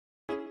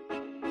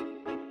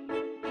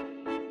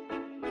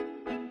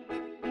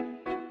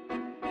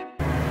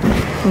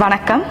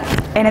வணக்கம்.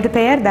 எனது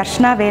பெயர்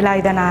தர்ஷனா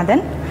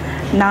வேலாயுதநாதன்.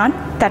 நான்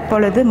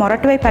தற்பொழுது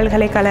மொரட்டுவை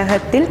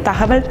பல்கலைக்கழகத்தில்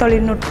தகவல்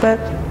தொழில்நுட்ப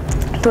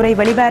துறை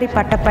வெளிவாரி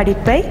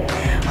பட்டப்படிப்பை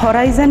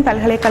ஹொரைசன்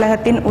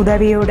பல்கலைக்கழகத்தின்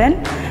உதவியுடன்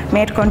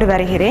மேற்கொண்டு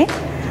வருகிறேன்.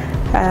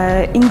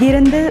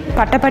 இங்கிருந்து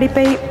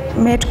பட்டப்படிப்பை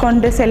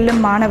மேற்கொண்டு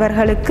செல்லும்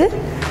மாணவர்களுக்கு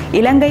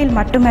இலங்கையில்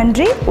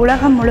மட்டுமன்றி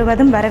உலகம்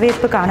முழுவதும்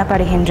வரவேற்பு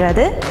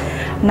காணப்படுகின்றது.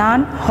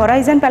 நான்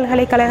ஹொரைசன்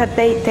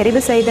பல்கலைக்கழகத்தை தெரிவு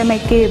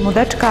செய்தமைக்கு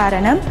முதற்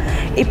காரணம்,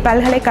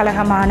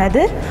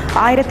 இப்பல்கலைக்கழகமானது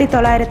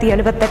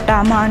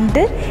 1978ஆம்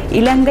ஆண்டு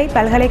இலங்கை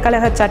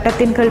பல்கலைக்கழக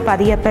சட்டத்தின் கீழ்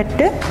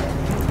பதியப்பட்டு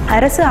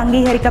அரசு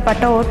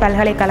அங்கீகரிக்கப்பட்ட ஓர்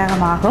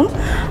பல்கலைக்கழகமாகும்.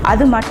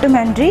 அது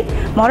மட்டுமன்றி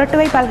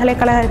மொரட்டுவை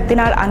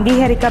பல்கலைக்கழகத்தினால்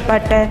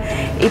அங்கீகரிக்கப்பட்ட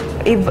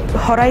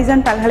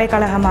ஹொரைசன்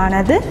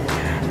பல்கலைக்கழகமானது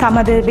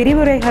தமது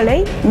விரிவுரைகளை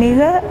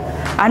மிக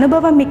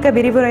அனுபவம் மிக்க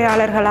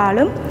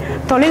விரிவுரையாளர்களாலும்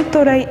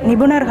தொழில்துறை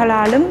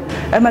நிபுணர்களாலும்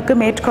எமக்கு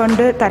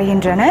மேற்கொண்டு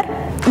தருகின்றனர்.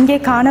 இங்கே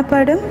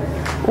காணப்படும்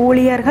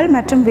ஊழியர்கள்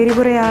மற்றும்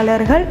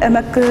விரிவுரையாளர்கள்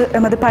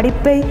எமது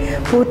படிப்பை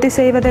பூர்த்தி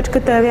செய்வதற்கு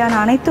தேவையான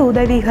அனைத்து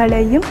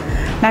உதவிகளையும்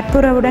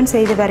நட்புறவுடன்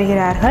செய்து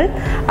வருகிறார்கள்.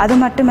 அது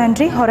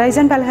மட்டுமன்றி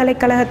ஹொரைசன்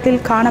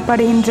பல்கலைக்கழகத்தில்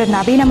காணப்படுகின்ற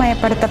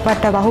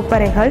நவீனமயப்படுத்தப்பட்ட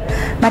வகுப்பறைகள்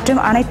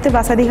மற்றும் அனைத்து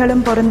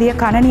வசதிகளும் பொருந்திய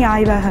கணனி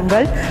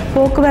ஆய்வகங்கள்,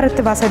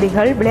 போக்குவரத்து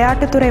வசதிகள்,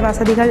 விளையாட்டுத்துறை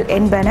வசதிகள்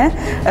என்பன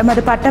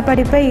எமது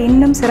பட்டப்படிப்பை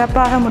இன்னும்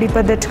சிறப்பாக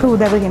முடிப்பதற்கு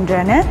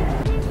உதவுகின்றன.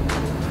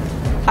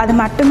 அது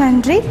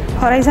மட்டுமன்றி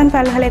ஹொரைசன்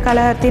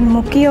பல்கலைக்கழகத்தின்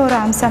முக்கிய ஒரு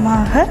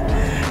அம்சமாக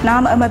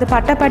நாம் எமது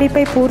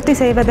பட்டப்படிப்பை பூர்த்தி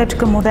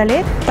செய்வதற்கு முதலே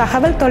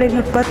தகவல்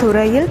தொழில்நுட்ப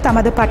துறையில்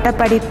தமது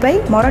பட்டப்படிப்பை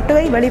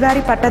மொரட்டுவை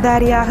வெளிவாரி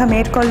பட்டதாரியாக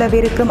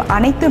மேற்கொள்ளவிருக்கும்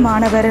அனைத்து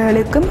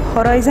மாணவர்களுக்கும்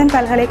ஹொரைசன்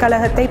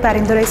பல்கலைக்கழகத்தை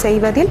பரிந்துரை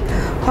செய்வதில்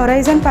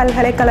ஹொரைசன்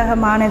பல்கலைக்கழக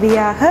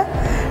மாணவியாக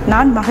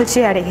நான்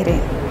மகிழ்ச்சி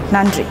அடைகிறேன்.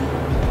 நன்றி.